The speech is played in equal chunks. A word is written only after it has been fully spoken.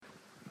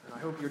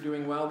hope you're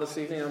doing well this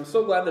evening. I'm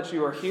so glad that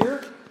you are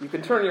here. You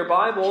can turn your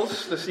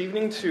Bibles this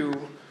evening to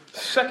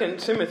 2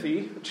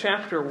 Timothy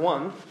chapter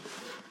 1.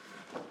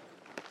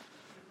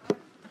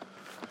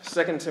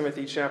 2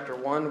 Timothy chapter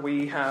 1.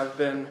 We have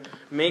been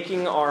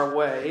making our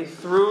way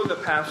through the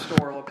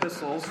pastoral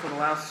epistles for the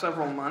last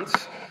several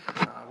months.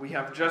 We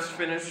have just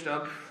finished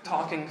up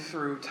talking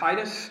through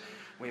Titus.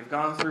 We've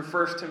gone through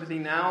 1 Timothy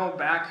now,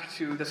 back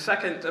to the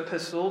second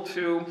epistle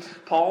to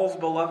Paul's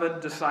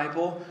beloved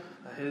disciple,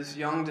 his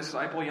young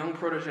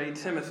protege,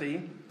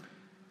 Timothy.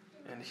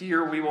 And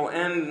here we will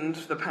end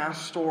the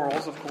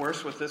pastorals, of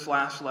course, with this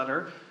last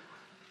letter.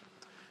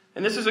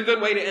 And this is a good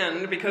way to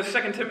end because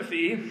 2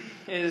 Timothy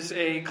is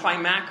a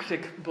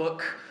climactic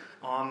book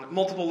on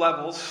multiple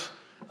levels.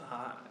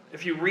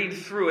 If you read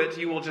through it,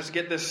 you will just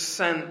get this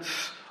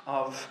sense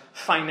of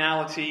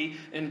finality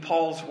in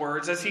Paul's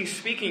words as he's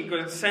speaking in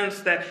a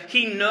sense that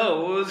he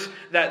knows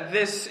that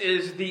this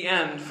is the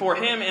end for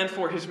him and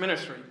for his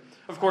ministry.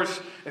 Of course,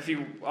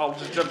 I'll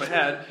just jump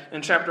ahead.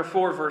 In chapter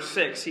 4, verse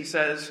 6, he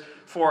says,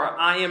 "For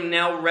I am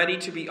now ready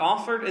to be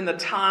offered, and the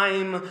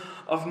time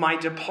of my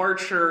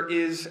departure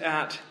is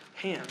at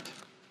hand."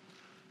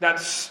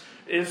 That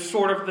is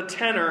sort of the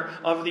tenor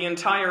of the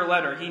entire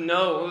letter. He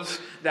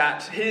knows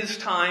that his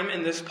time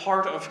in this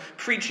part of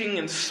preaching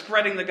and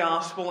spreading the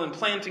gospel and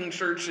planting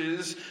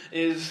churches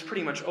is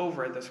pretty much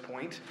over at this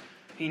point.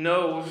 He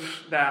knows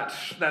that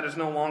that is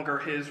no longer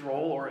his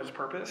role or his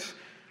purpose.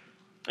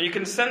 You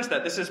can sense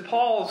that. This is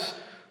Paul's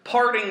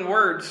parting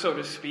words, so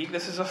to speak.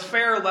 This is a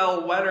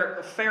farewell letter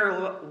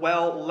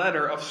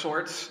of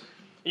sorts.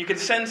 You can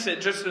sense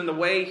it just in the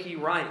way he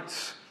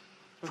writes.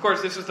 Of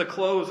course, this is the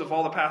close of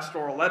all the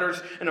pastoral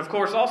letters. And of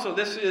course, also,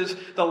 this is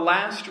the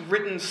last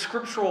written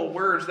scriptural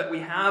words that we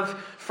have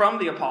from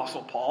the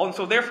Apostle Paul. And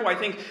so therefore, I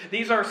think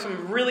these are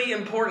some really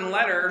important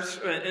letters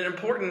and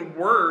important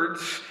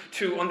words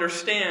to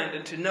understand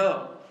and to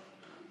know.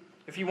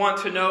 If you want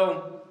to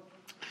know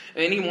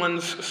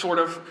anyone's sort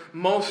of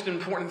most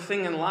important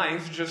thing in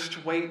life,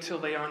 just wait till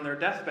they are on their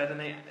deathbed and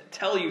they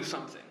tell you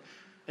something.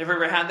 Have you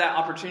ever had that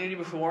opportunity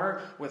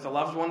before with a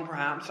loved one,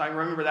 perhaps? I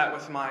remember that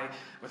with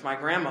my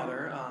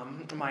grandmother,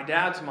 my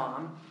dad's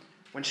mom.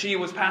 When she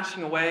was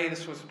passing away,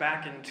 this was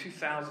back in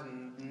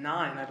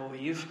 2009, I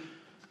believe.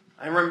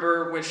 I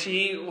remember when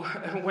she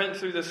went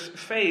through this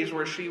phase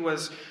where she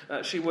was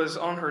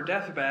on her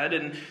deathbed,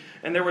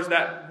 and there was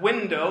that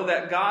window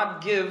that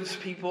God gives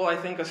people, I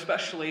think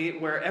especially,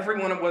 where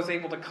everyone was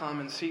able to come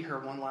and see her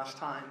one last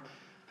time.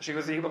 She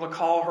was able to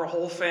call her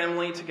whole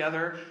family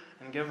together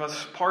and give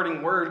us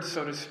parting words,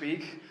 so to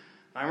speak.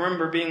 I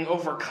remember being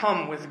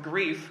overcome with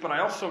grief, but I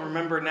also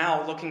remember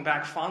now looking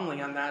back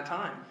fondly on that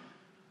time,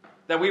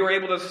 that we were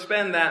able to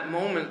spend that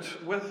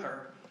moment with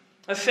her.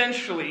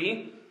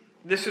 Essentially,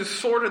 this is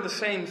sort of the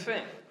same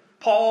thing.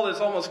 Paul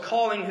is almost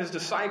calling his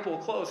disciple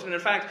close. And in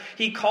fact,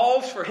 he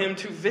calls for him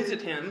to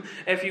visit him.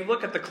 If you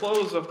look at the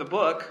close of the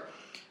book,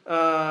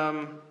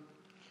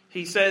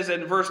 he says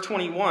in verse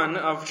 21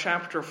 of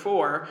chapter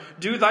 4,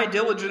 "Do thy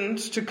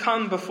diligence to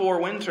come before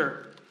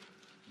winter."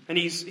 And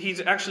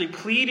he's actually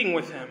pleading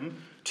with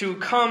him to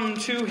come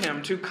to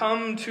him, to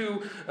come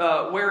to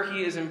where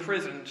he is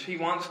imprisoned. He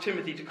wants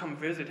Timothy to come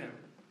visit him.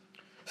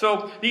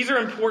 So these are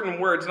important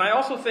words, and I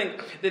also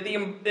think that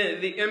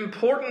the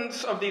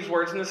importance of these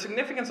words and the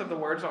significance of the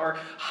words are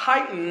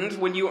heightened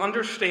when you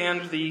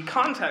understand the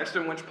context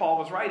in which Paul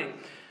was writing.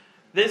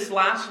 This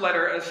last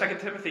letter of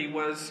 2 Timothy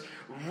was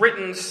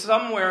written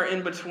somewhere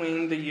in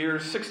between the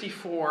years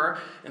 64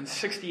 and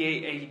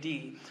 68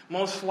 AD,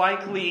 most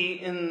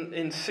likely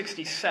in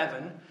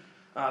 67.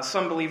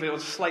 Some believe it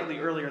was slightly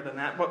earlier than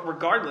that, but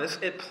regardless,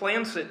 it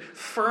plants it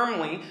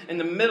firmly in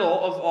the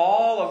middle of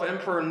all of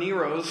Emperor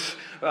Nero's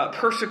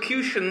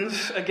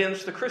persecutions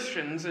against the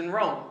Christians in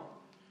Rome.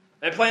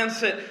 It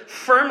plants it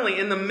firmly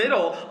in the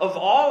middle of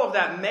all of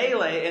that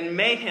melee and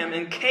mayhem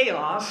and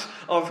chaos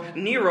of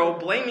Nero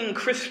blaming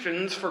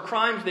Christians for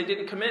crimes they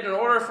didn't commit in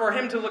order for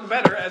him to look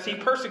better as he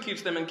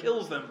persecutes them and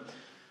kills them.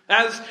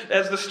 As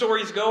the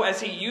stories go,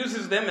 as he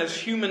uses them as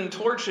human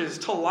torches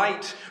to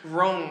light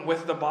Rome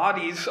with the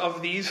bodies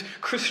of these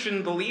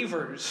Christian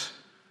believers.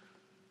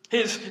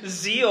 His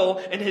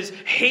zeal and his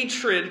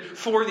hatred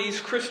for these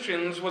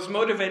Christians was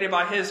motivated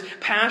by his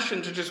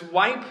passion to just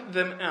wipe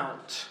them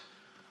out.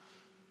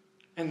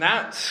 And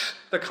that's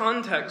the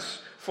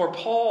context for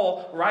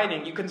Paul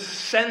writing. You can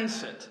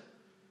sense it.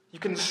 You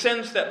can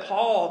sense that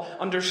Paul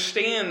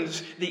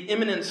understands the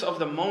imminence of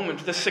the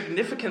moment, the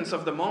significance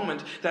of the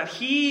moment that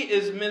he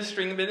is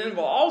ministering, but in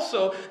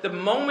also the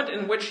moment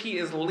in which he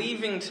is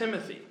leaving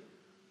Timothy.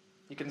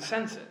 You can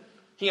sense it.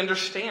 He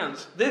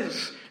understands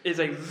this is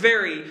a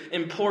very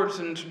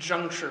important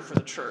juncture for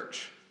the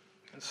church.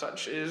 And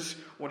such is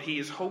what he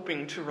is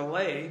hoping to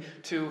relay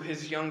to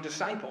his young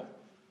disciple.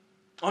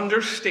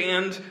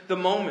 Understand the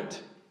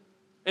moment.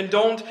 And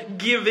don't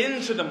give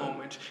in to the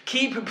moment.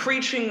 Keep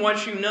preaching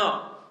what you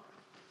know.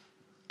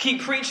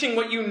 Keep preaching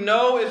what you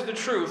know is the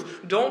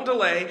truth. Don't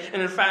delay.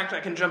 And in fact, I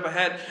can jump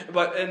ahead,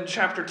 but in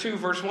chapter 2,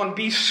 verse 1,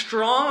 be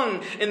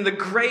strong in the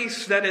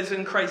grace that is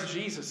in Christ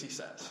Jesus, he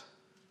says.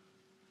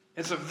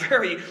 It's a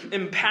very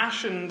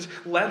impassioned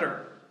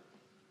letter.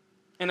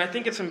 And I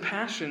think it's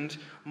impassioned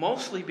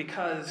mostly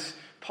because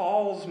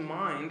Paul's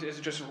mind is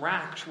just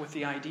racked with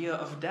the idea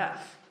of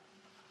death.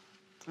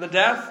 The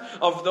death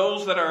of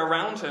those that are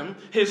around him,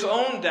 his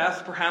own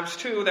death perhaps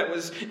too, that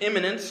was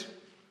imminent.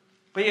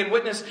 But he had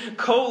witnessed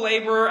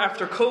co-laborer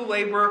after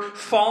co-laborer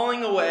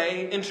falling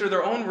away into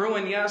their own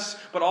ruin, yes,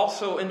 but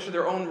also into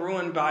their own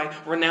ruin by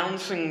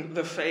renouncing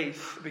the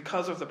faith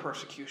because of the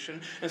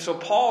persecution. And so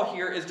Paul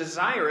here is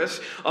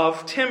desirous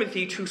of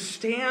Timothy to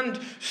stand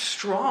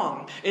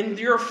strong in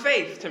your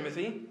faith,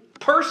 Timothy.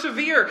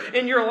 Persevere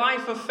in your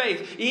life of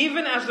faith.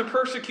 Even as the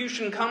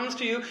persecution comes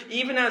to you,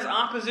 even as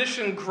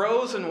opposition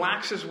grows and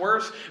waxes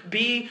worse,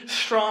 be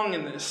strong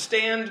in this.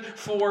 Stand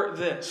for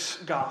this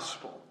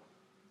gospel.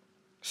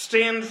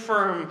 Stand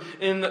firm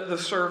in the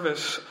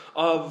service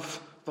of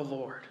the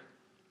Lord.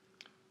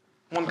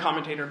 One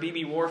commentator,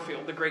 B.B.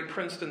 Warfield, the great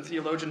Princeton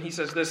theologian, he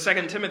says this: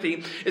 2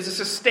 Timothy is a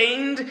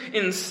sustained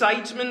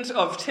incitement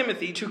of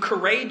Timothy to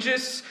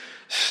courageous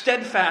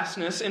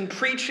steadfastness in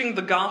preaching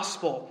the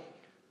gospel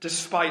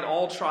despite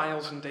all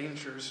trials and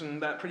dangers.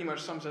 And that pretty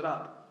much sums it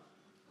up.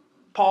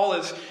 Paul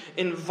is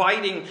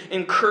inviting,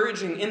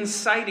 encouraging,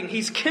 inciting.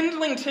 He's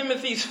kindling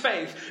Timothy's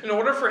faith in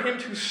order for him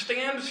to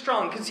stand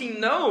strong because he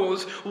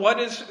knows what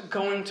is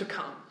going to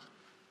come.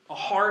 A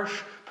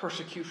harsh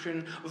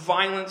persecution,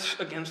 violence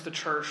against the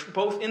church,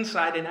 both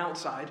inside and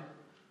outside.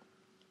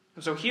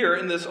 And so here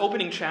in this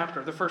opening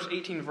chapter, the first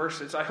 18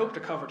 verses I hope to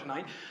cover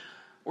tonight,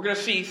 we're going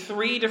to see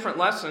 3 different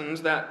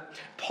lessons that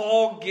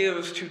Paul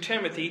gives to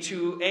Timothy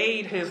to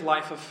aid his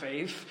life of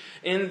faith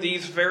in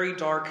these very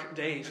dark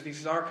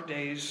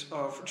days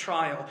of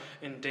trial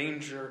and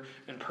danger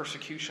and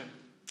persecution.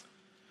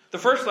 The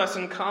first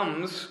lesson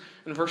comes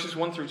in verses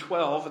 1 through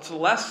 12. It's a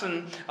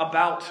lesson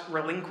about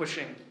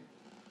relinquishing.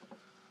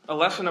 A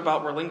lesson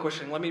about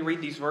relinquishing. Let me read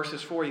these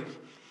verses for you.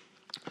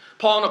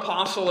 Paul, an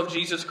apostle of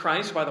Jesus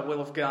Christ by the will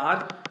of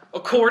God,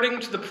 according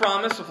to the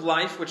promise of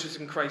life which is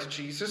in Christ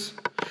Jesus,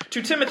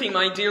 to Timothy,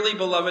 my dearly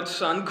beloved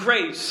son,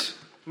 grace,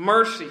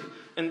 mercy,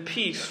 and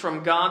peace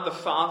from God the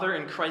Father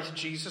and Christ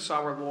Jesus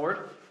our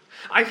Lord.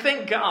 I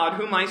thank God,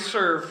 whom I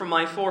serve from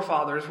my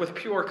forefathers with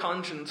pure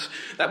conscience,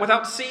 that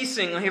without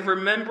ceasing I have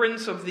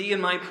remembrance of thee in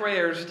my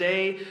prayers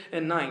day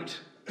and night,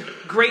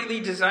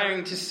 greatly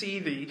desiring to see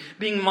thee,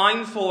 being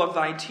mindful of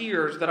thy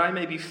tears, that I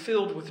may be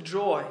filled with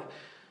joy,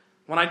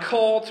 when I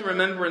call to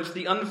remembrance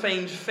the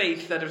unfeigned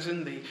faith that is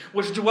in thee,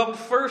 which dwelt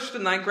first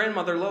in thy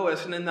grandmother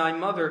Lois and in thy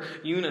mother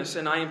Eunice,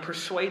 and I am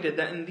persuaded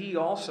that in thee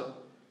also.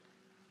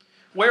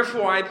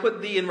 Wherefore I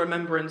put thee in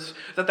remembrance,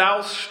 that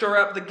thou stir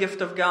up the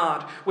gift of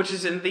God, which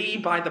is in thee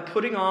by the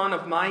putting on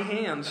of my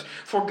hands.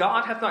 For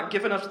God hath not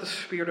given us the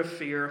spirit of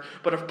fear,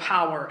 but of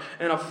power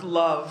and of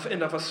love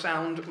and of a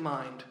sound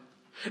mind.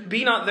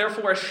 Be not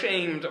therefore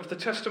ashamed of the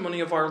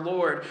testimony of our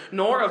Lord,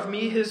 nor of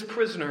me his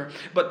prisoner,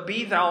 but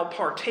be thou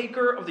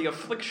partaker of the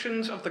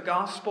afflictions of the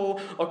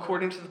gospel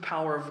according to the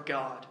power of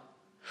God,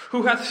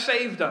 who hath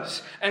saved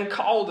us and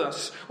called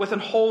us with an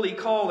holy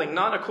calling,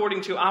 not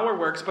according to our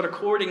works, but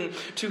according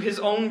to his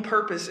own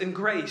purpose and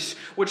grace,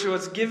 which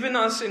was given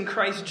us in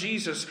Christ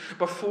Jesus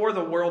before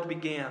the world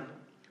began,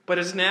 but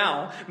is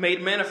now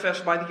made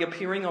manifest by the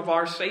appearing of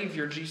our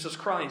Savior, Jesus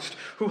Christ,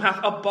 who hath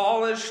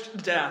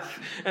abolished death,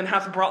 and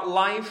hath brought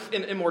life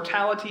and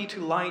immortality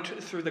to light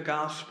through the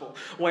gospel,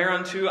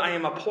 whereunto I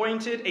am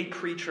appointed a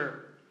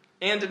preacher,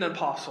 and an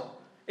apostle,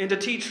 and a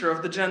teacher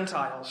of the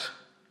Gentiles.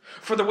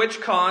 For the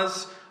which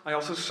cause I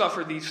also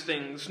suffer these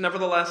things.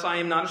 Nevertheless, I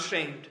am not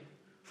ashamed,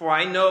 for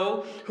I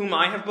know whom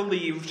I have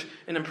believed,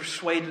 and am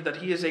persuaded that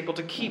he is able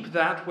to keep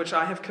that which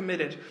I have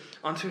committed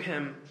unto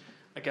him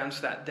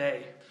against that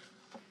day.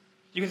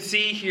 You can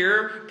see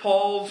here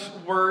Paul's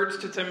words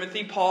to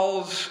Timothy,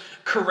 Paul's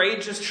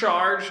courageous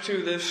charge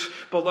to this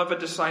beloved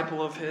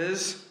disciple of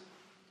his.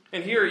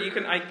 And here you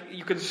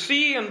can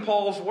see in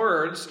Paul's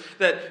words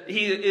that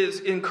he is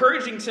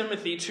encouraging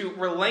Timothy to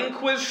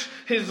relinquish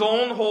his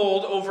own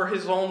hold over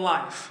his own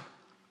life.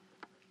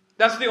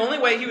 That's the only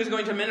way he was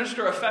going to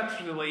minister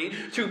effectively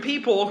to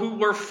people who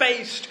were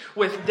faced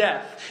with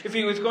death. If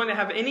he was going to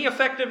have any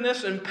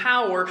effectiveness and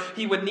power,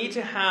 he would need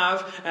to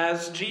have,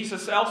 as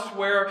Jesus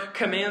elsewhere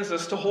commands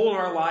us, to hold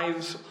our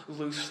lives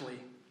loosely.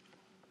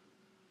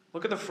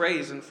 Look at the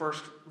phrase in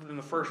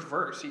the first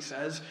verse. He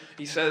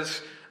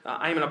says,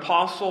 I am an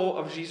apostle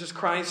of Jesus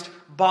Christ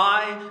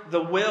by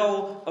the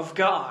will of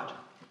God.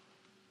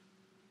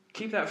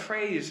 Keep that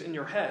phrase in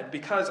your head,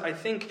 because I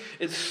think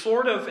it's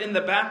sort of in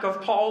the back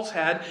of Paul's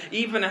head,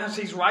 even as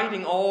he's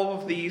writing all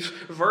of these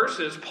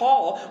verses.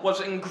 Paul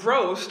was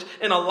engrossed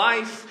in a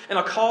life and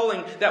a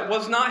calling that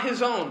was not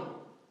his own.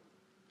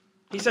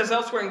 He says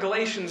elsewhere in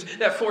Galatians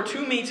that for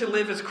to me to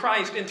live is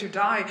Christ and to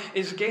die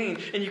is gain.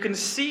 And you can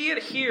see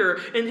it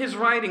here in his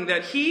writing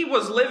that he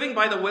was living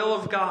by the will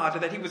of God,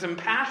 that he was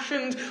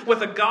impassioned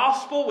with a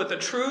gospel, with a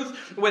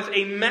truth, with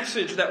a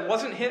message that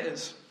wasn't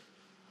his.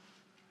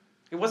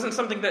 It wasn't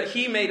something that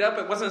he made up.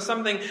 It wasn't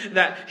something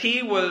that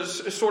he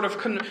was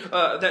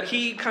that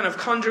he kind of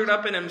conjured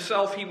up in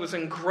himself. He was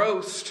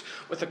engrossed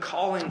with the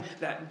calling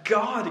that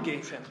God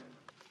gave him.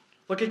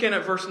 Look again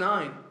at verse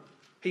 9.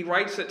 He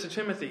writes it to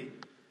Timothy,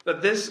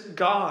 that this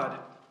God,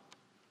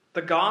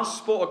 the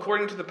gospel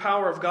according to the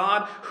power of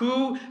God,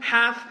 who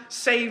hath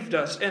saved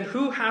us and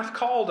who hath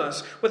called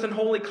us with an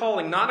holy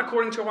calling, not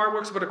according to our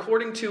works, but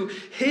according to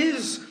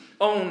his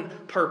own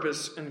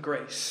purpose and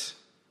grace.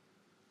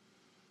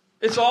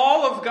 It's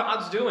all of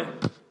God's doing.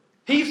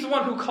 He's the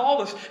one who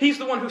called us. He's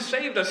the one who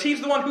saved us. He's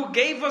the one who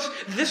gave us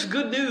this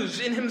good news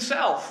in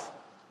himself.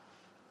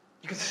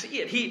 You can see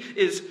it. He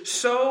is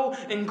so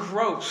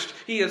engrossed.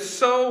 He is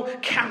so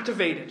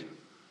captivated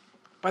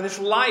by this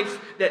life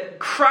that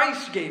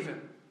Christ gave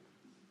him.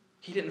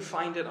 He didn't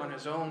find it on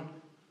his own.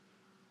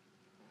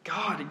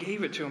 God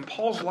gave it to him.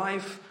 Paul's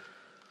life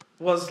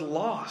was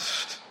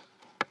lost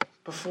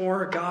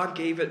before God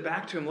gave it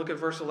back to him. Look at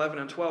verse 11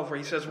 and 12 where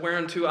he says,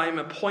 whereunto I am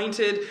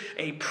appointed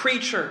a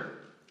preacher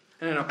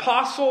and an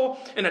apostle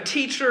and a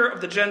teacher of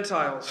the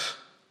Gentiles,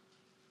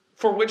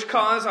 for which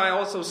cause I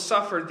also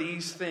suffer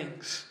these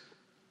things.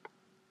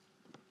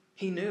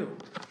 He knew.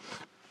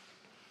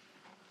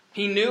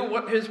 He knew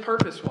what his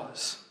purpose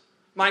was.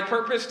 My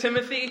purpose,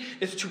 Timothy,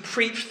 is to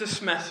preach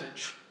this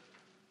message.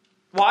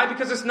 Why?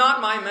 Because it's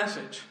not my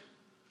message.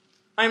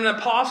 I'm an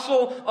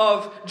apostle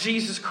of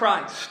Jesus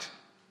Christ.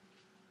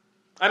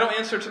 I don't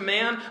answer to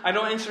man. I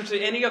don't answer to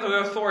any other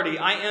authority.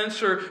 I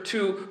answer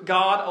to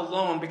God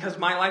alone because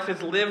my life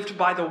is lived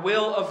by the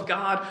will of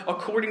God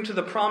according to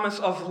the promise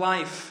of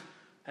life,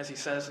 as he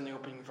says in the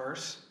opening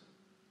verse.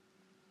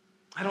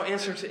 I don't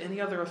answer to any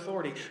other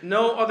authority.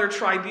 No other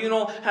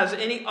tribunal has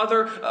any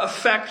other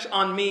effect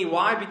on me.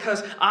 Why?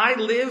 Because I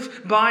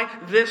live by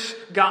this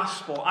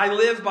gospel. I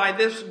live by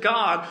this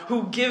God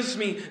who gives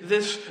me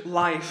this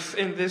life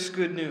and this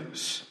good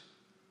news.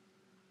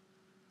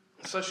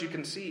 Such you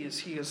can see as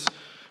he is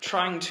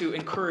trying to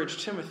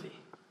encourage Timothy.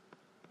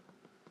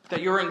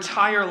 That your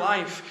entire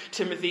life,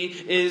 Timothy,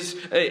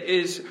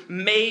 is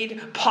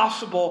made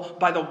possible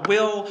by the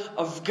will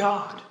of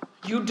God.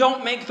 You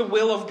don't make the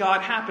will of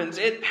God happen.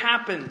 It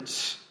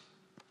happens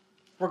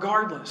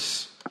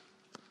regardless.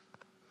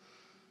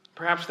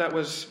 Perhaps that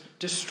was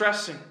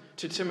distressing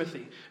to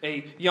Timothy,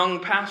 a young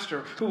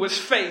pastor who was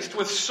faced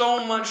with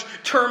so much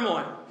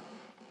turmoil.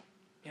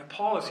 Yeah,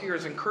 Paul is here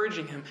is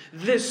encouraging him.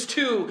 This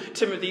too,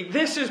 Timothy,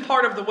 this is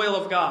part of the will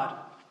of God.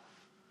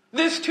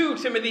 This too,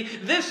 Timothy,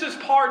 this is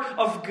part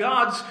of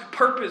God's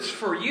purpose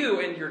for you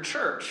and your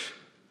church.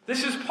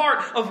 This is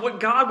part of what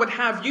God would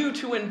have you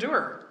to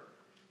endure.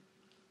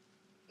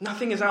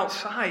 Nothing is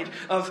outside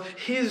of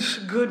his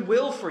good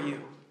will for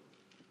you.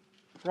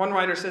 One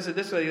writer says it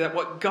this way, that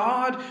what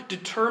God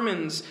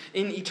determines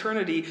in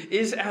eternity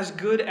is as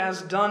good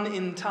as done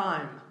in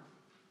time.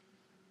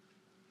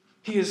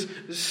 He is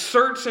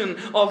certain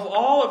of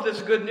all of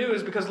this good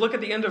news because look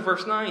at the end of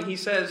verse 9. He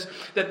says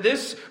that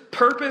this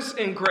purpose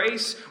and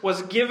grace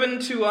was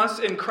given to us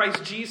in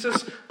Christ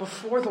Jesus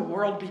before the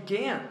world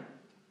began.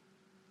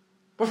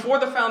 Before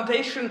the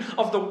foundation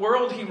of the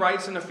world, he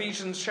writes in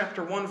Ephesians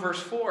chapter 1, verse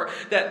 4,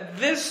 that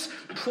this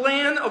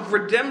plan of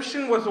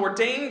redemption was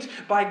ordained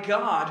by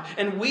God,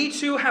 and we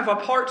too have a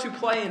part to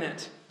play in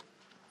it.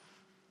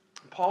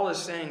 Paul is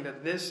saying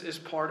that this is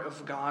part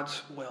of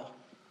God's will.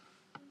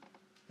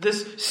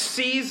 This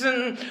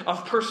season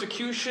of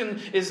persecution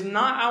is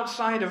not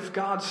outside of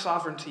God's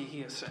sovereignty,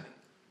 he is saying.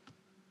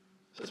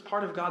 This is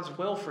part of God's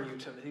will for you,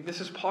 Timothy. This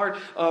is part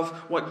of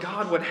what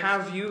God would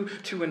have you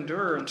to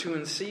endure and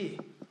to see.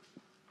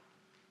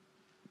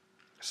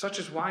 Such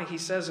is why he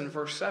says in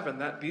verse 7,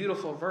 that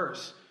beautiful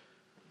verse,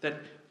 that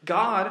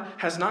God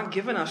has not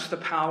given us the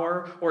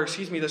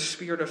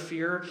spirit of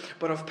fear,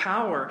 but of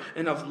power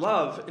and of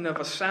love and of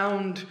a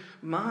sound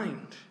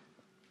mind.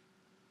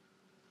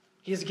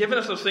 He has given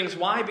us those things.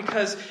 Why?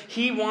 Because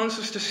he wants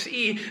us to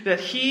see that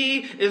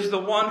he is the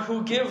one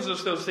who gives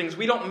us those things.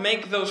 We don't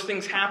make those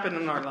things happen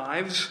in our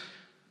lives.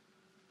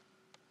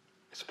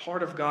 It's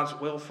part of God's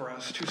will for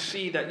us to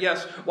see that,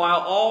 yes, while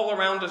all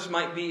around us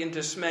might be in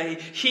dismay,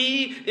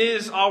 he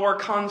is our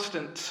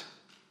constant.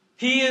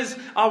 He is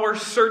our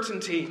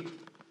certainty.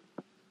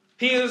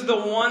 He is the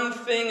one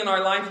thing in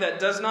our life that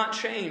does not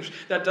change,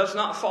 that does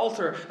not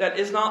falter, that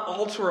is not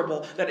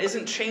alterable, that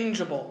isn't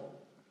changeable.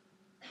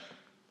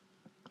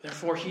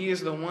 Therefore, he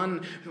is the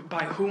one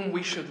by whom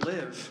we should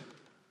live.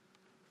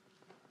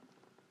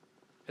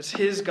 It's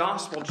his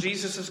gospel,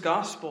 Jesus'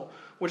 gospel,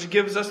 which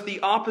gives us the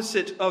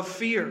opposite of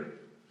fear.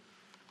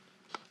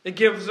 It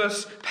gives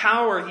us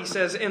power, he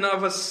says, and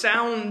of a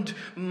sound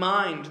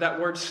mind. That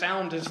word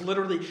sound is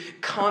literally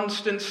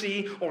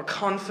constancy or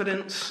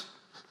confidence.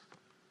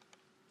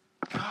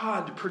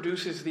 God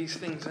produces these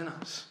things in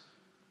us.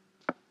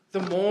 The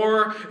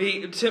more,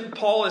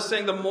 Paul is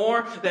saying, the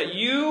more that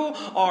you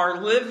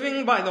are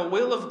living by the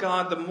will of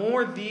God, the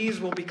more these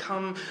will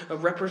become a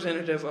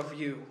representative of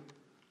you.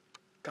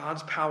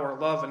 God's power,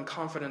 love, and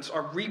confidence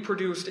are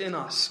reproduced in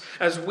us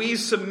as we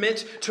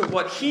submit to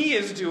what he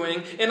is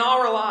doing in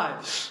our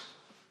lives.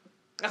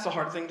 That's a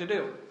hard thing to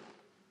do.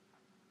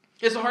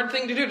 It's a hard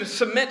thing to do, to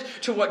submit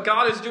to what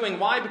God is doing.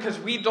 Why? Because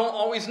we don't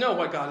always know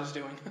what God is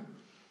doing.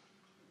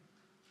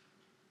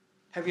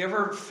 Have you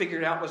ever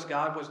figured out what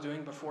God was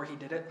doing before he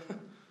did it?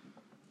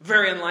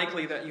 Very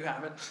unlikely that you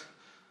haven't.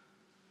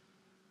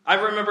 I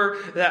remember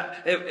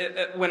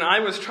that when I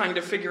was trying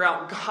to figure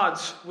out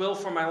God's will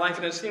for my life,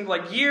 and it seemed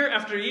like year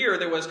after year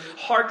there was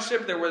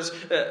hardship, there was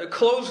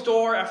closed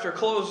door after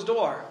closed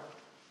door.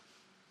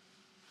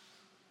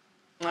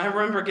 And I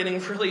remember getting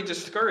really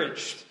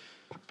discouraged.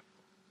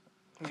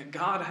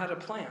 God had a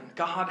plan.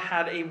 God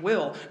had a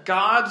will.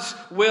 God's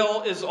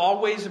will is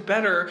always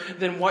better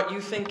than what you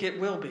think it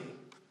will be.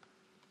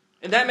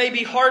 And that may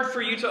be hard for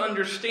you to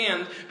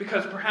understand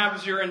because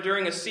perhaps you're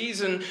enduring a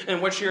season in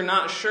which you're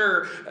not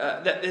sure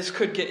that this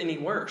could get any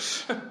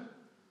worse.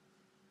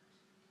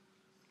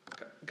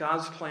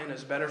 God's plan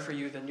is better for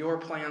you than your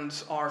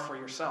plans are for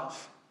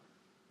yourself.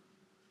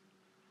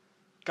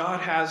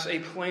 God has a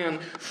plan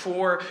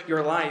for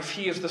your life.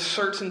 He is the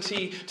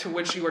certainty to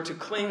which you are to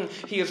cling.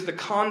 He is the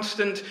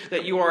constant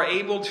that you are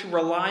able to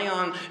rely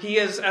on. He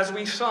is, as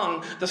we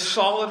sung, the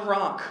solid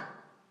rock.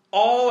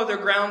 All other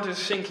ground is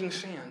sinking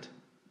sand.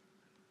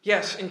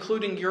 Yes,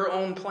 including your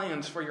own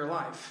plans for your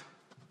life.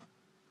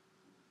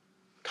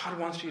 God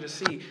wants you to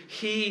see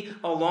He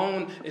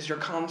alone is your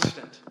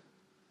constant.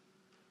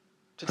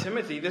 To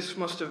Timothy, this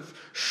must have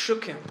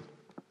shook him.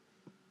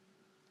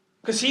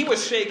 Because he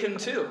was shaken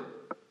too.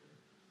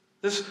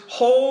 This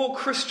whole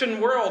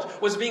Christian world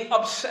was being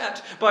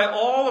upset by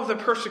all of the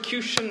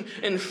persecution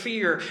and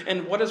fear.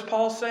 And what does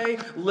Paul say?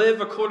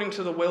 Live according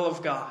to the will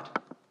of God.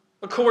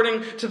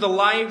 According to the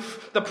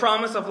life, the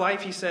promise of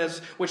life, he says,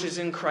 which is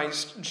in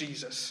Christ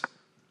Jesus.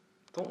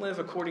 Don't live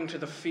according to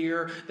the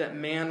fear that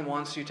man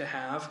wants you to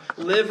have.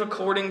 Live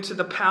according to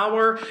the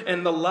power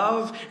and the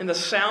love and the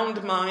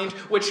sound mind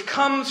which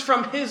comes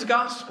from his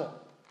gospel.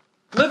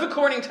 Live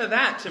according to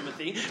that,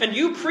 Timothy. And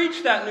you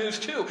preach that news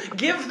too.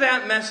 Give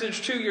that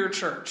message to your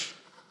church.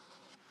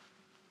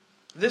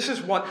 This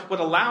is what would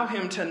allow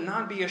him to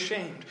not be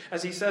ashamed.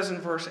 As he says in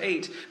verse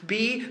 8,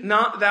 be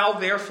not thou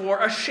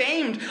therefore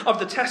ashamed of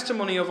the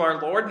testimony of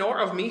our Lord, nor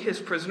of me his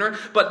prisoner,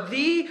 but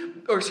be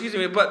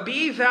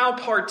thou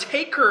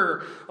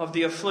partaker of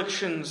the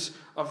afflictions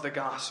of the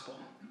gospel,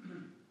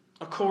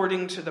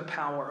 according to the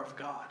power of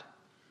God.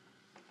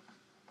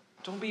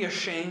 Don't be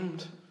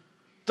ashamed.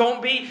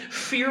 Don't be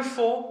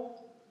fearful.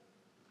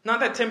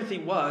 Not that Timothy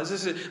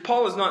was.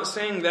 Paul is not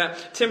saying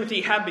that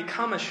Timothy had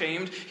become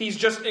ashamed. He's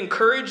just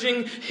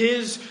encouraging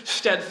his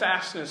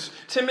steadfastness.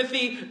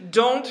 Timothy,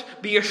 don't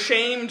be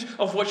ashamed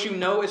of what you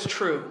know is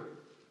true.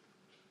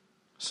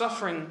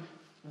 Suffering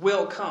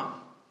will come.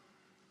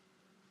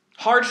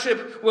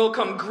 Hardship will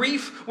come.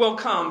 Grief will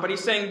come. But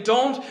he's saying,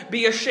 don't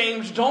be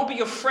ashamed. Don't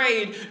be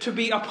afraid to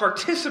be a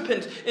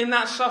participant in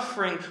that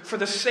suffering for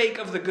the sake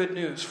of the good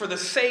news. For the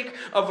sake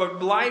of a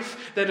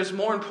life that is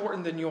more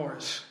important than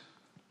yours.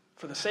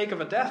 For the sake of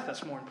a death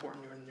that's more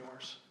important than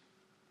yours.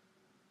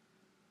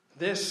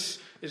 This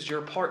is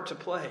your part to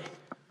play.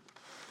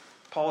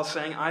 Paul is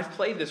saying, I've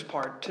played this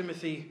part.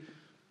 Timothy,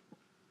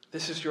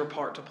 this is your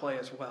part to play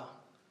as well.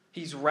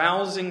 He's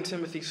rousing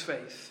Timothy's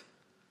faith.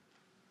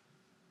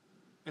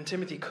 And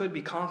Timothy could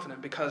be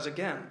confident because,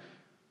 again,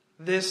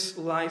 this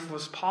life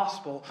was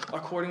possible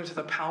according to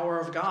the power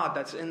of God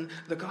that's in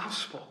the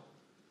gospel.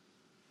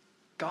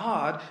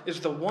 God is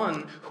the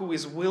one who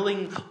is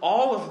willing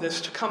all of this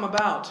to come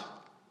about.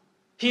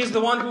 He is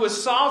the one who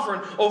is sovereign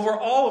over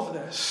all of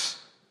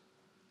this.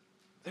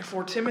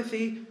 Therefore,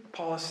 Timothy,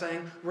 Paul is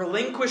saying,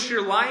 relinquish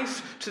your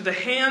life to the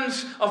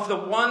hands of the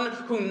one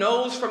who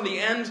knows from the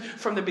end,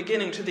 from the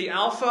beginning, to the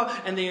Alpha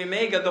and the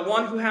Omega, the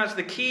one who has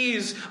the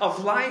keys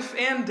of life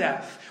and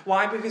death.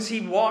 Why? Because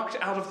he walked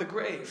out of the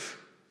grave.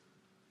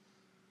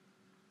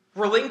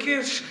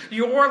 Relinquish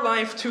your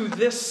life to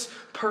this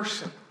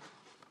person,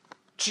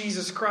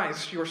 Jesus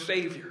Christ, your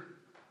Savior.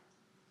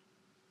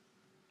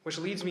 Which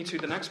leads me to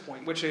the next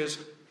point, which is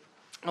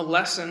a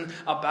lesson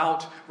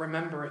about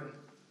remembering.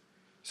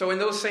 So in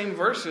those same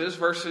verses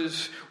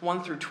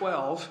 1 through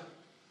 12,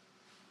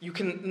 you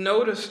can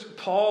notice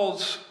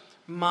Paul's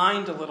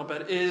mind a little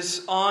bit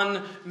is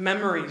on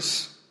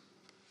memories.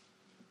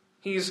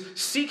 He's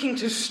seeking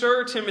to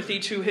stir Timothy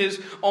to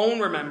his own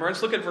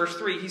remembrance. Look at verse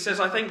 3. He says,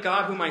 I thank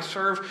God whom I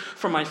serve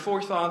from my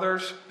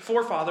forefathers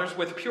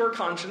with pure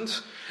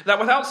conscience,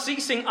 that without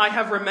ceasing I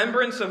have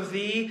remembrance of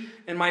thee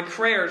in my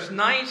prayers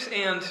night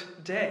and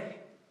day.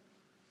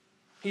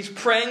 He's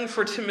praying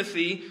for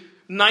Timothy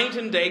night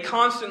and day,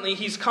 constantly.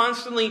 He's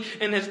constantly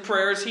in his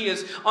prayers. He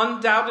is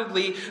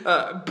undoubtedly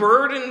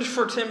burdened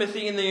for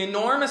Timothy in the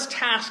enormous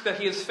task that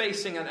he is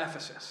facing at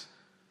Ephesus.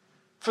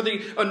 For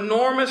the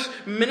enormous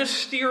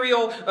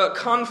ministerial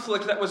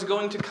conflict that was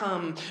going to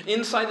come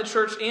inside the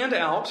church and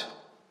out.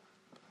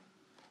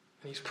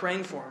 And he's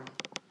praying for him.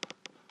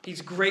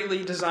 He's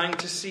greatly designed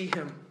to see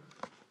him.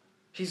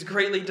 He's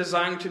greatly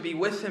designed to be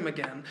with him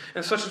again.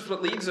 And such is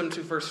what leads him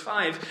to verse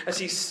 5. As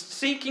he's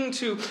seeking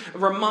to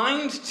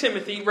remind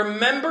Timothy,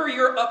 remember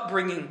your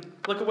upbringing.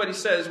 Look at what he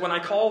says. When I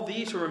call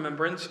thee to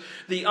remembrance,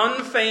 the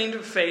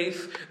unfeigned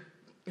faith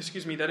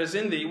that is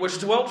in thee, which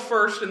dwelt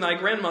first in thy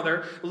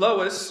grandmother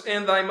Lois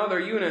and thy mother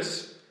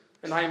Eunice,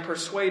 and I am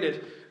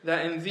persuaded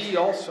that in thee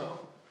also.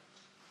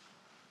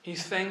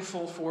 He's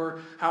thankful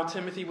for how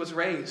Timothy was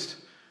raised,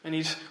 and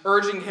he's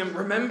urging him,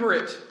 remember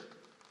it.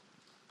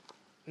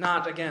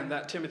 Not, again,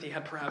 that Timothy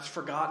had perhaps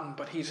forgotten,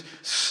 but he's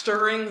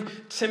stirring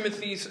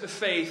Timothy's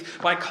faith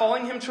by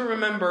calling him to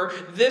remember,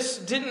 this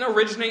didn't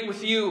originate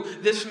with you.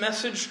 This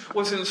message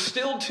was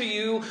instilled to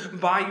you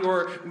by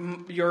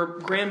your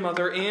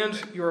grandmother and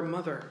your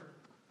mother.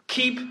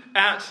 Keep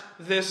at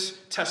this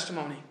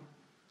testimony.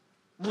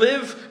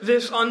 Live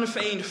this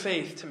unfeigned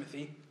faith,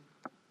 Timothy.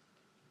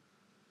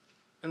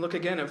 And look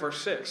again at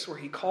verse 6, where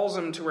he calls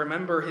him to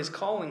remember his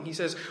calling. He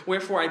says,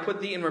 wherefore I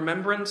put thee in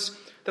remembrance,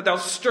 that thou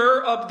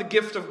stir up the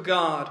gift of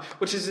God,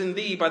 which is in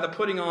thee by the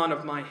putting on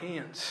of my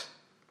hands.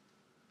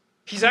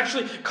 He's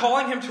actually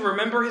calling him to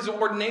remember his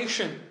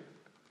ordination.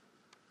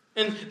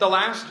 In the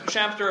last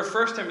chapter of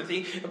 1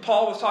 Timothy,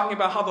 Paul was talking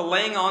about how the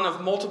laying on of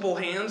multiple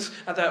hands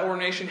at that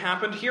ordination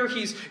happened. Here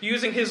he's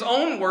using his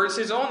own words,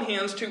 his own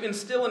hands, to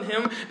instill in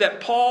him that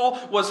Paul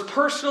was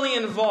personally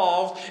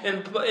involved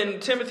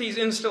in Timothy's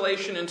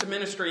installation into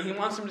ministry. He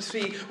wants him to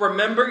see,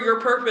 remember your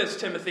purpose,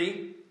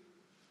 Timothy.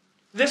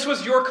 This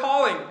was your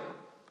calling.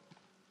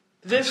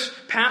 This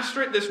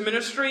pastorate, this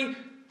ministry,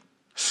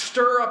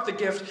 stir up the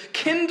gift.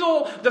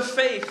 Kindle the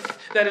faith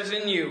that is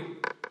in you.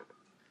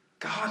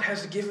 God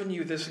has given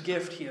you this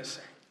gift, he is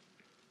saying.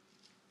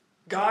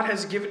 God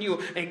has given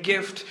you a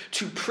gift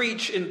to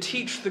preach and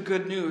teach the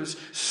good news.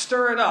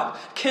 Stir it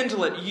up,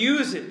 kindle it,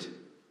 use it.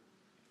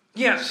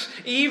 Yes,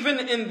 even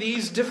in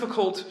these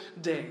difficult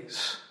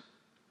days.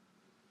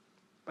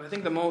 But I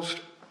think the most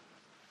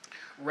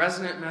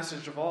resonant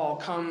message of all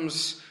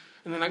comes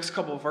in the next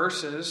couple of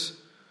verses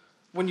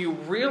when you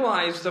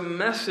realize the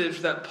message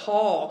that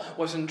Paul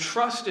was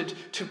entrusted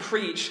to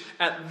preach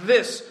at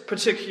this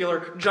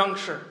particular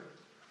juncture.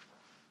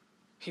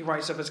 He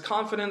writes of his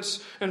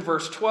confidence in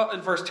verse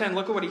 10.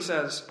 Look at what he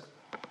says.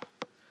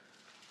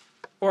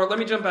 Or let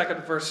me jump back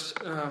at verse...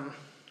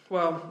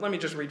 let me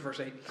just read verse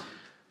 8.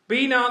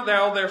 Be not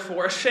thou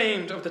therefore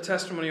ashamed of the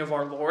testimony of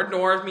our Lord,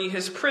 nor of me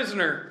his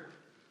prisoner.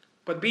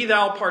 But be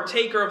thou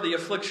partaker of the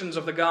afflictions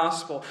of the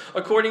gospel,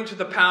 according to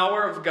the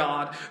power of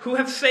God, who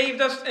hath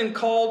saved us and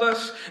called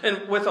us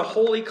and with a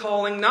holy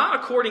calling, not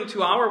according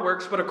to our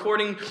works, but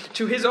according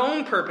to his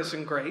own purpose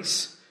and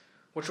grace,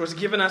 which was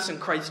given us in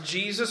Christ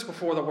Jesus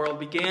before the world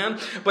began,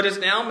 but is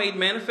now made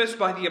manifest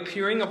by the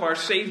appearing of our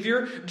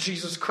Savior,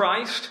 Jesus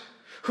Christ,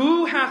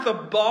 who hath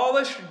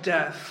abolished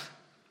death,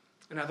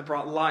 and hath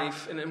brought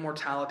life and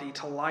immortality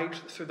to light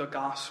through the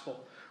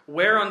gospel,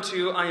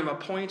 whereunto I am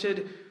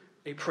appointed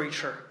a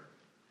preacher.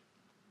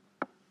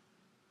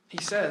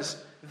 He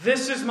says,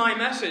 this is my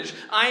message.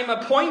 I am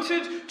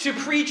appointed to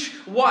preach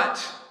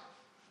what?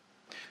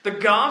 The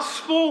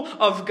gospel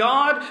of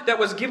God that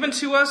was given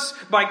to us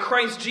by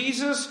Christ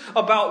Jesus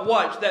about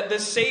what? That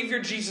this Savior,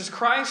 Jesus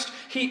Christ,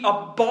 he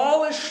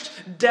abolished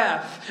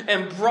death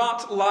and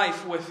brought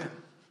life with him.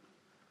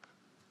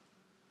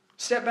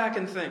 Step back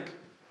and think.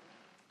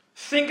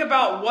 Think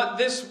about what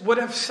this would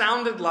have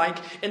sounded like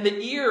in the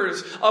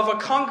ears of a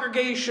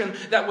congregation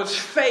that was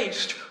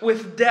faced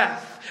with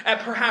death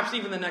at perhaps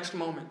even the next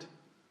moment.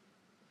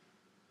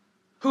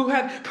 Who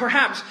had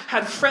perhaps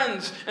had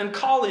friends and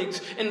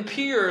colleagues and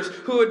peers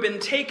who had been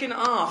taken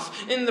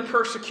off in the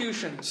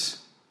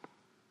persecutions.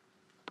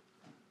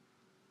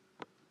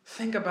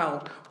 Think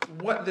about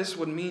what this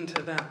would mean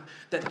to them.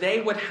 That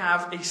they would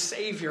have a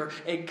Savior,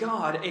 a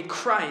God, a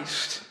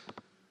Christ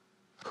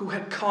who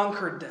had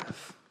conquered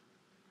death.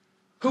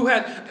 Who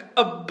had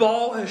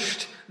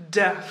abolished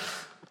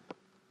death.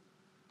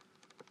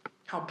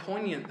 How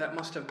poignant that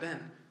must have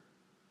been.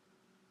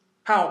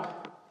 How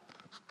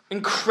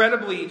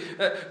incredibly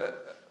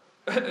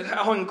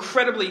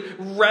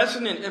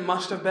resonant it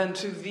must have been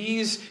to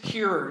these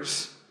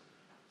hearers.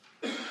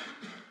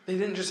 They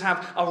didn't just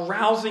have a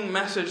rousing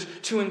message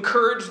to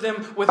encourage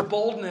them with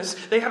boldness.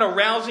 They had a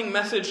rousing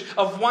message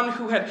of one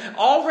who had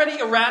already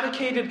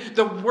eradicated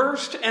the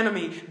worst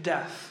enemy,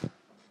 death.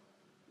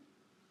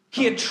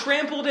 He had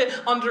trampled it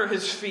under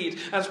his feet,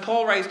 as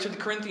Paul writes to the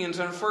Corinthians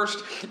in 1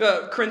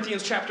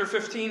 Corinthians chapter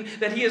 15,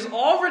 that he has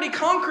already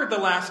conquered the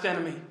last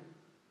enemy.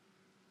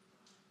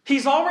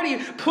 He's already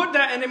put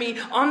that enemy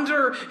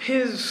under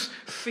his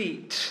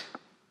feet.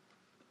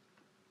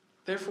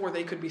 Therefore,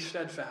 they could be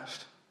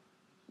steadfast.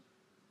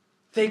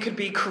 They could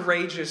be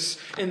courageous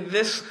in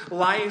this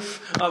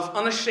life of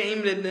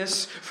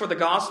unashamedness for the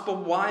gospel.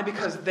 Why?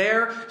 Because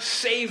their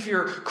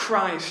Savior,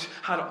 Christ,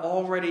 had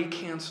already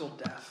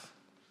canceled death.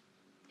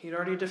 He'd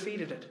already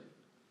defeated it.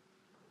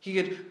 He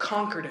had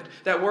conquered it.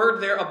 That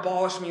word there,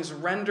 abolished, means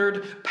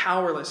rendered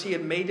powerless. He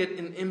had made it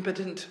an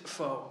impotent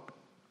foe.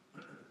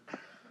 It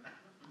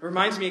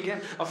reminds me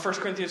again of 1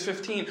 Corinthians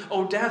 15.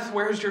 O death,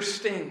 where's your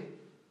sting?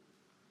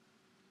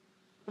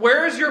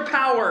 Where is your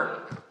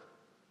power?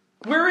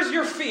 Where is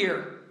your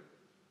fear?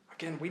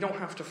 Again, we don't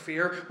have to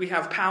fear. We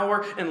have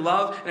power and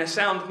love and a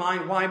sound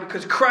mind. Why?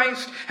 Because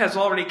Christ has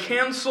already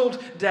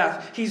canceled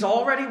death. He's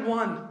already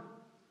won.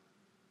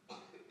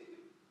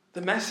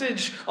 The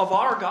message of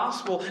our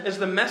gospel is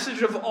the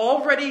message of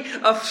already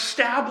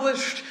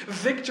established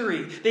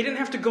victory. They didn't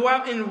have to go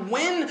out and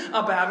win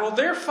a battle.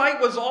 Their fight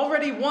was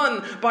already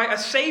won by a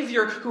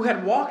Savior who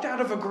had walked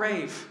out of a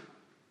grave,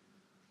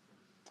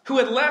 who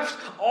had left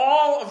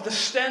all of the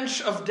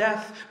stench of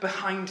death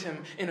behind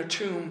him in a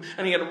tomb,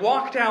 and he had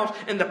walked out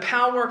in the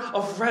power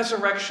of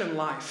resurrection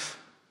life.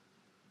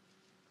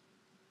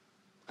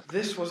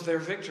 This was their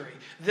victory.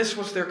 This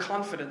was their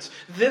confidence.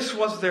 This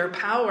was their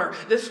power.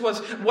 This was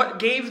what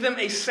gave them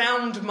a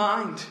sound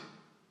mind.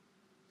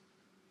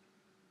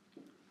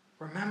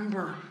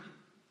 Remember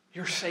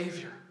your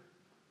Savior.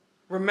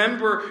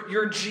 Remember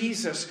your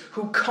Jesus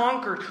who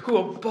conquered, who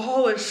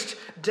abolished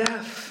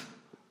death.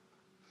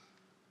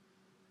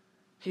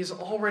 He's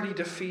already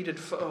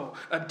defeated foe,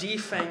 a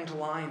defanged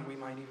lion, we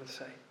might even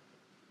say.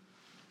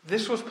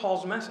 This was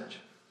Paul's message.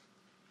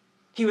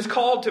 He was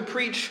called to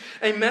preach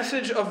a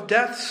message of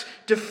death's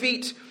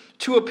defeat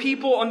to a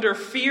people under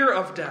fear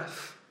of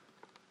death.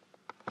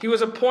 He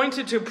was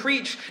appointed to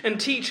preach and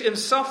teach and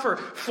suffer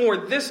for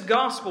this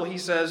gospel, he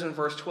says in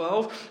verse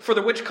 12, for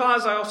the which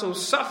cause I also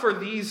suffer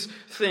these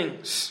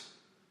things.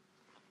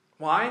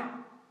 Why?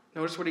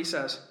 Notice what he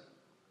says.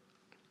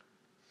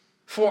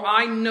 For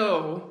I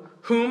know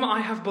whom I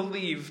have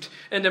believed,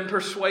 and am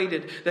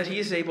persuaded that he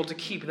is able to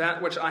keep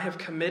that which I have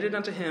committed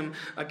unto him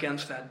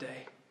against that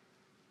day.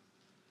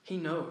 He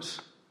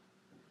knows.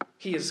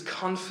 He is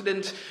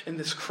confident in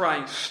this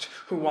Christ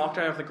who walked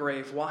out of the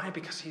grave. Why?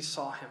 Because he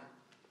saw him.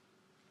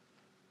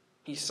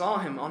 He saw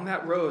him on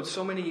that road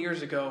so many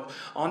years ago,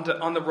 on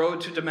the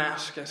road to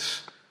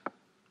Damascus.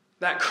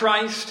 That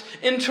Christ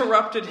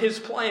interrupted his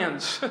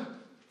plans.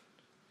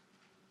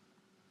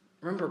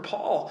 Remember,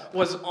 Paul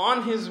was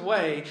on his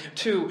way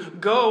to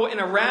go and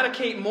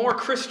eradicate more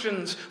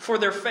Christians for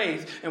their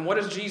faith. And what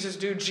does Jesus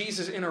do?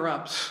 Jesus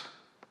interrupts.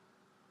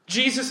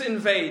 Jesus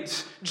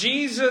invades.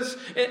 Jesus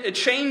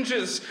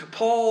changes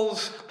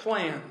Paul's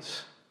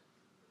plans.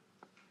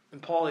 And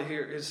Paul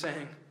here is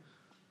saying,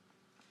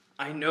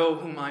 I know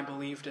whom I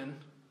believed in.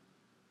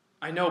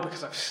 I know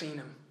because I've seen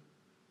him.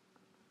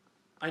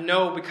 I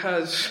know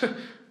because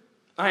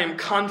I am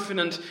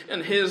confident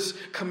in his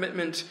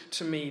commitment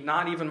to me,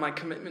 not even my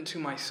commitment to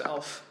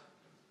myself.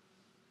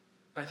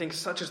 I think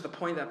such is the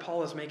point that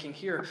Paul is making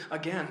here.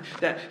 Again,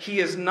 that he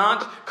is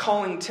not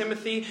calling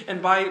Timothy,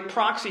 and by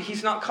proxy,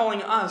 he's not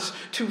calling us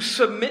to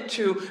submit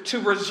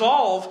to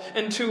resolve,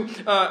 and to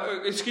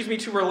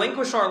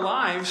relinquish our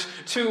lives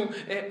to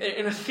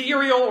an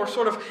ethereal or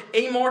sort of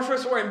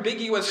amorphous or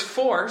ambiguous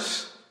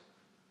force,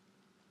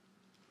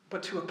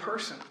 but to a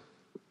person.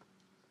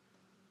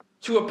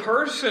 To a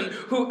person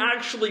who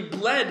actually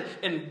bled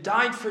and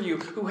died for you,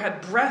 who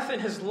had breath in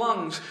his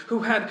lungs,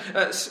 who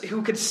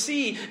could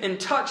see and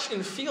touch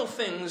and feel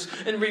things.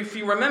 And if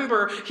you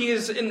remember, he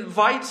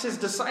invites his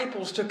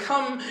disciples to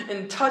come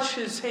and touch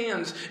his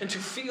hands and to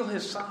feel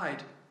his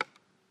side.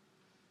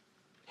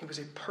 He was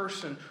a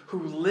person who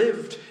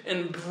lived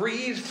and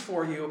breathed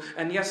for you.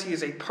 And yes, he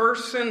is a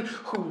person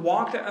who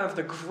walked out of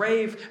the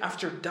grave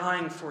after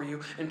dying for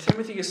you. And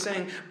Timothy is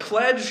saying,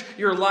 pledge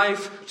your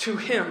life to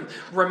him.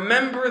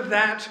 Remember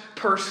that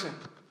person.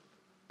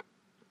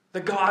 The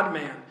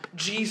God-man,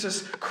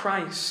 Jesus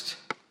Christ.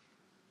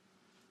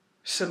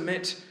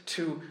 Submit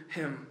to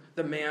him,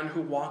 the man who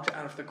walked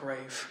out of the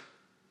grave.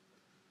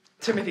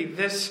 Timothy,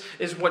 this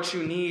is what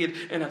you need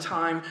in a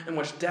time in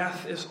which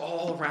death is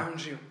all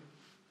around you.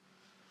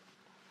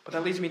 But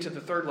that leads me to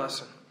the third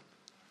lesson,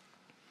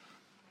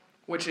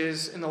 which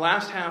is in the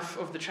last half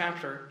of the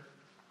chapter,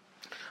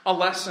 a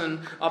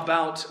lesson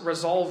about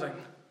resolving.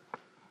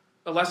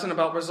 A lesson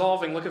about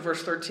resolving. Look at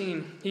verse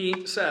 13.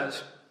 He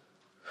says,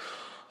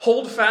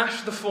 hold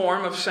fast the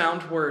form of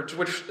sound words,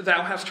 which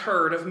thou hast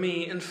heard of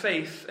me in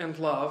faith and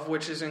love,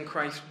 which is in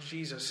Christ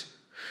Jesus.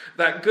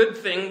 That good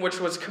thing which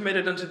was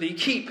committed unto thee,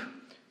 keep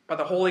by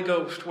the Holy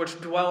Ghost,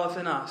 which dwelleth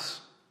in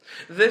us.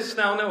 This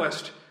thou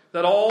knowest,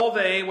 that all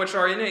they which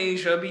are in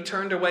Asia be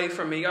turned away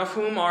from me, of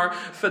whom are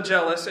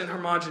Phygelus and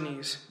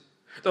Hermogenes.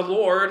 The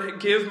Lord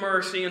give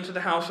mercy unto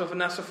the house of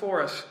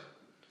Onesiphorus.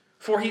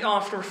 For he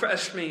oft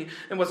refreshed me,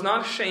 and was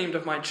not ashamed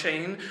of my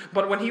chain.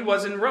 But when he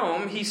was in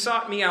Rome, he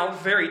sought me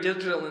out very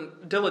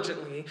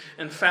diligently,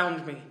 and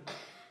found me.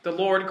 The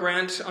Lord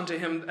grant unto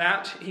him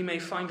that he may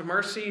find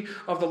mercy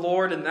of the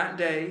Lord in that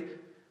day,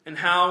 and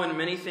how in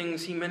many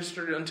things he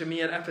ministered unto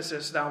me at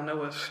Ephesus, thou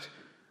knowest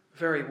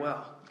very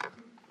well.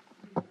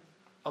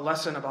 A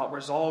lesson about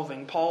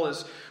resolving. Paul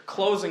is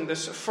closing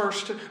this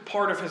first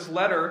part of his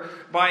letter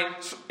by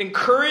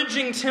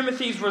encouraging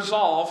Timothy's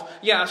resolve,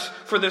 yes,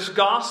 for this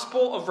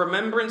gospel of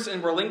remembrance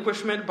and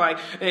relinquishment, by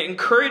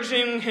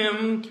encouraging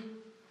him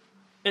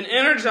and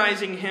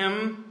energizing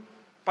him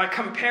by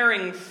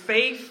comparing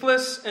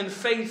faithless and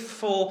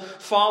faithful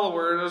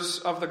followers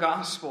of the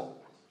gospel.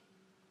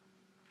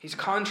 He's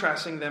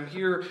contrasting them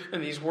here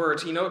in these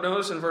words.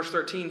 Notice in verse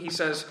 13 he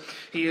says,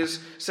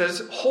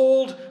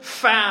 hold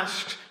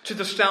fast to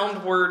the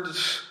sound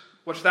words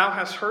which thou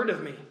hast heard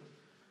of me.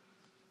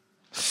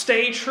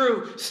 Stay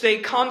true, stay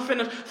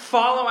confident,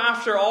 follow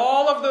after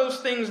all of those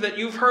things that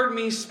you've heard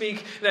me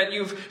speak, that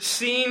you've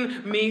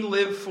seen me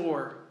live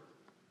for.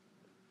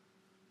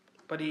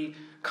 But he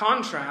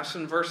contrasts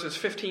in verses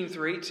 15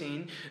 through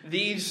 18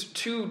 these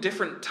two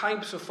different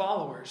types of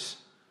followers.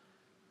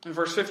 In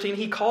verse 15,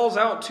 he calls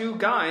out two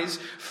guys,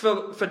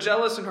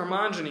 Phygelus and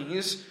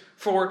Hermogenes,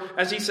 for,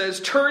 as he says,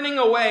 turning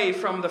away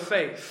from the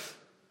faith.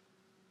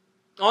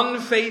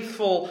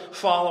 Unfaithful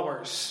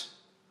followers.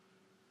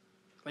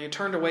 They had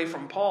turned away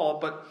from Paul,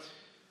 but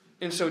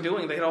in so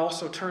doing, they had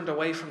also turned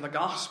away from the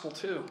gospel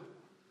too.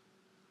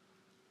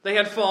 They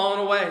had fallen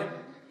away.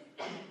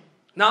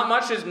 Not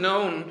much is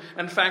known.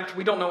 In fact,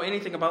 we don't know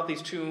anything about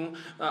these two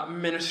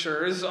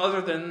ministers other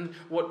than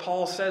what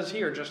Paul says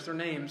here, just their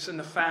names, and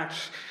the fact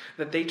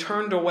that they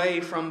turned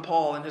away from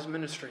Paul and his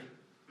ministry.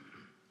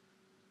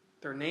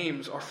 Their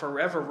names are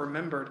forever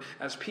remembered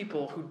as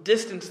people who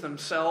distanced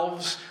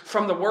themselves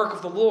from the work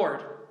of the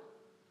Lord.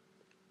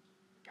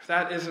 If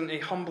that isn't a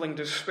humbling,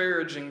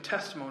 disparaging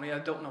testimony, I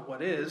don't know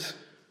what is.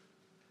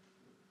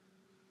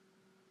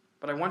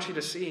 But I want you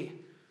to see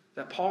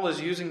that Paul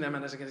is using them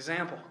as an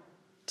example.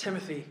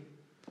 Timothy,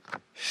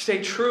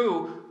 stay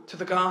true to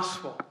the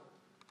gospel.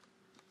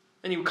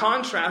 And you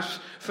contrast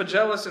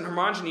Phygelus and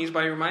Hermogenes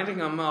by reminding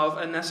them of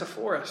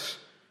Onesiphorus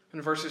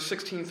in verses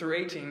 16 through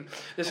 18.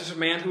 This is a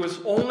man who is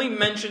only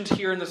mentioned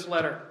here in this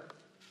letter.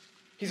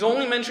 He's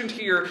only mentioned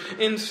here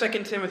in 2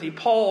 Timothy,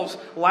 Paul's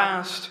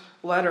last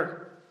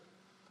letter.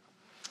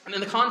 And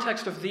in the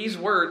context of these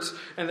words,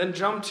 and then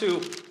jump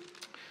to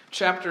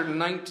chapter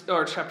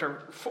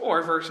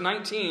 4, verse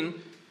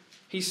 19,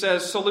 he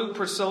says, salute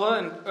Priscilla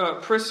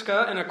and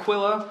Prisca and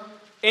Aquila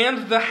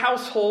and the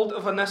household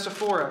of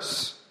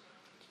Onesiphorus.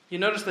 You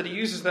notice that he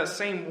uses that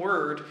same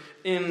word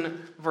in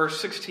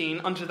verse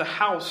 16, unto the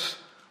house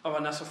of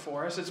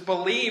Onesiphorus. It's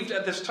believed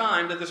at this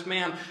time that this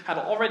man had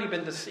already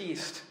been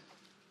deceased.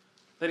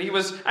 That he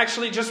was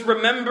actually just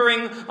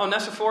remembering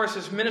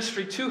Onesiphorus'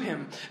 ministry to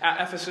him at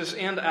Ephesus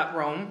and at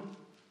Rome.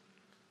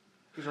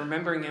 He's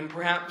remembering him.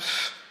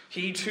 Perhaps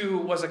he too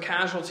was a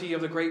casualty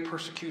of the great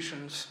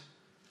persecutions.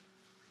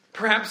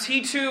 Perhaps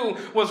he too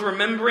was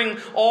remembering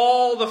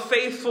all the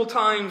faithful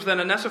times that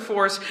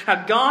Onesiphorus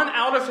had gone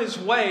out of his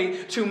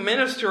way to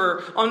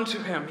minister unto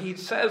him. He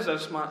says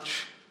as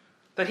much,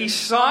 that he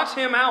sought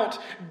him out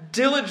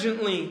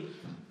diligently.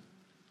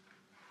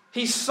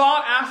 He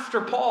sought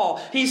after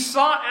Paul. He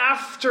sought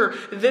after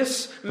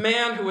this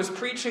man who was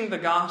preaching the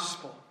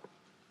gospel.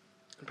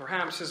 And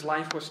perhaps his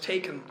life was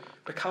taken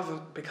because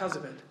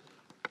of it.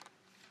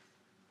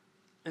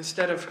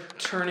 Instead of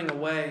turning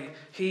away,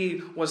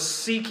 he was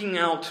seeking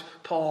out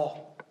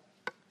Paul.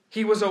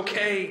 He was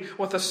okay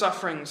with the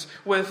sufferings,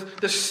 with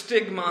the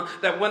stigma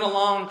that went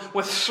along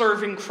with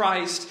serving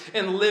Christ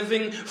and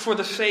living for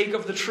the sake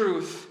of the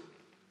truth.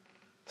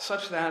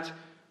 Such that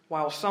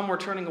while some were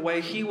turning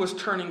away, he was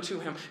turning to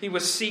him. He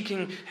was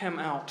seeking him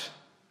out.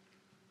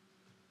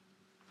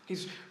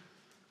 He's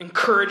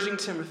encouraging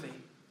Timothy,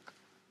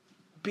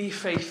 be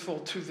faithful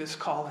to this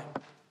calling.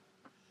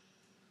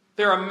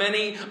 There are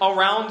many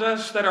around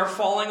us that are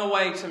falling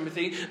away,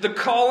 Timothy. The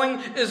calling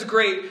is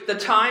great. The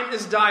time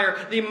is dire.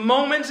 The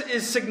moment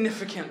is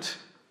significant.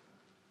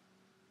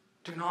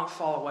 Do not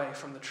fall away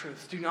from the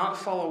truth. Do not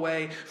fall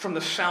away from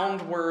the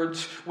sound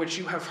words which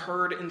you have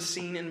heard and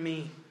seen in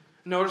me.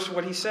 Notice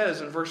what he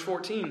says in verse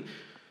 14.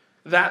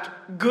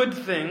 That good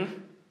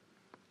thing,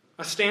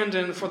 a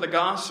stand-in for the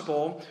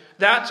gospel,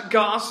 that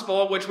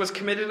gospel which was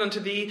committed unto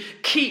thee,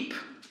 keep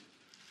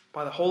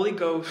by the Holy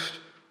Ghost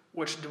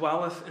which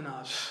dwelleth in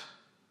us.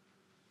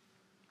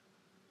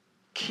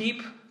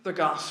 Keep the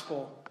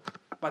gospel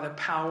by the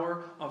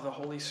power of the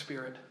Holy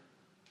Spirit.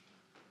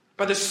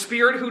 By the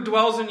Spirit who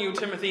dwells in you,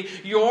 Timothy,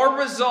 your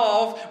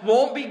resolve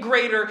won't be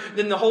greater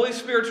than the Holy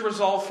Spirit's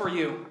resolve for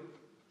you.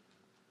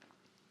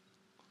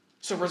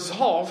 So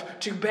resolve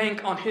to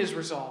bank on His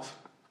resolve.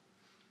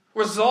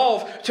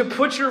 Resolve to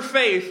put your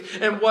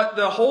faith in what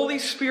the Holy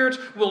Spirit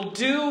will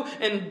do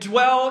and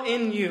dwell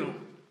in you.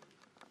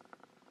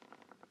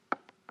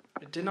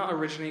 It did not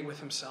originate with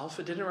himself.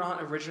 It did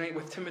not originate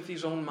with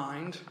Timothy's own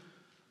mind.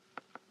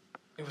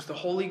 It was the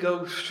Holy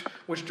Ghost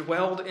which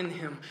dwelled in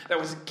him that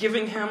was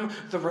giving him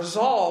the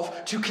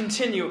resolve to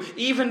continue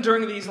even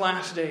during these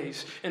last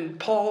days. And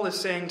Paul is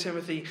saying,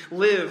 Timothy,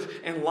 live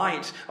in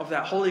light of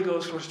that Holy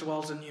Ghost which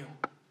dwells in you.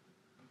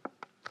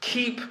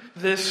 Keep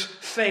this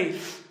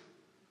faith.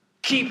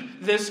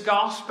 Keep this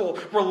gospel.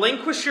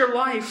 Relinquish your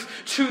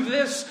life to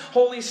this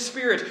Holy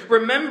Spirit.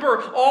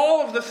 Remember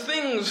all of the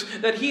things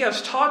that He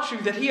has taught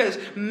you, that He has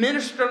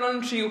ministered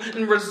unto you,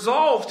 and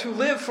resolve to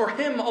live for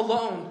Him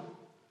alone.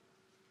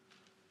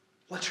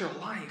 Let your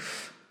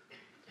life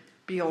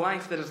be a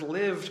life that is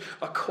lived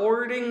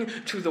according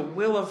to the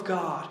will of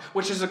God,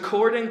 which is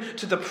according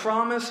to the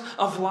promise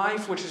of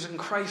life which is in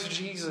Christ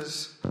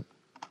Jesus.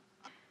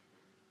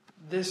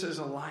 This is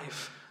a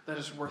life that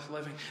is worth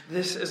living.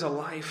 This is a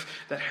life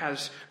that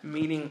has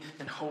meaning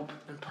and hope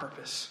and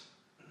purpose.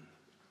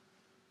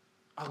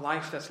 A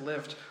life that's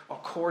lived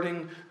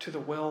according to the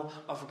will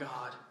of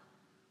God.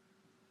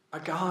 A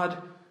God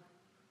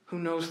who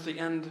knows the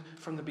end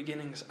from the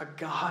beginnings, a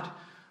God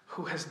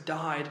who has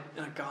died,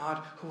 and a God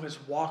who has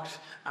walked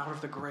out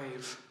of the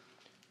grave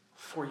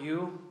for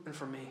you and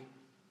for me.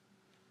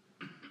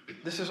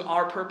 This is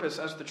our purpose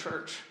as the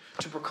church,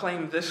 to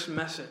proclaim this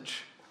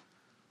message,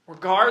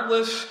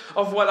 regardless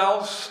of what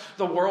else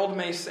the world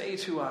may say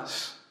to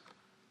us.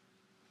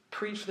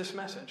 Preach this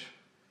message.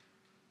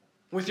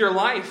 With your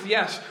life,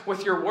 yes.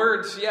 With your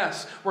words,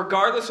 yes.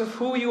 Regardless of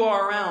who you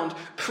are around,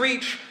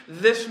 preach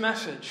this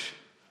message.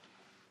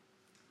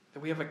 That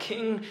we have a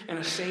King and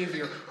a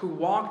Savior who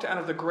walked out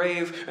of the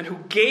grave and who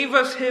gave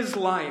us his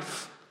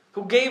life.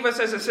 Who gave us,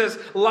 as it says,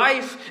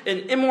 life and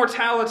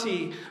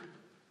immortality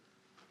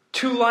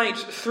to light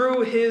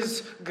through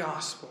his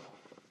gospel.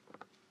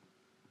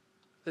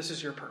 This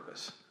is your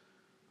purpose.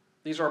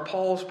 These are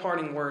Paul's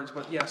parting words,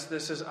 but yes,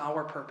 this is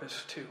our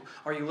purpose too.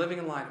 Are you living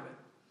in light of it?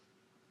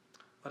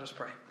 Let us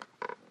pray.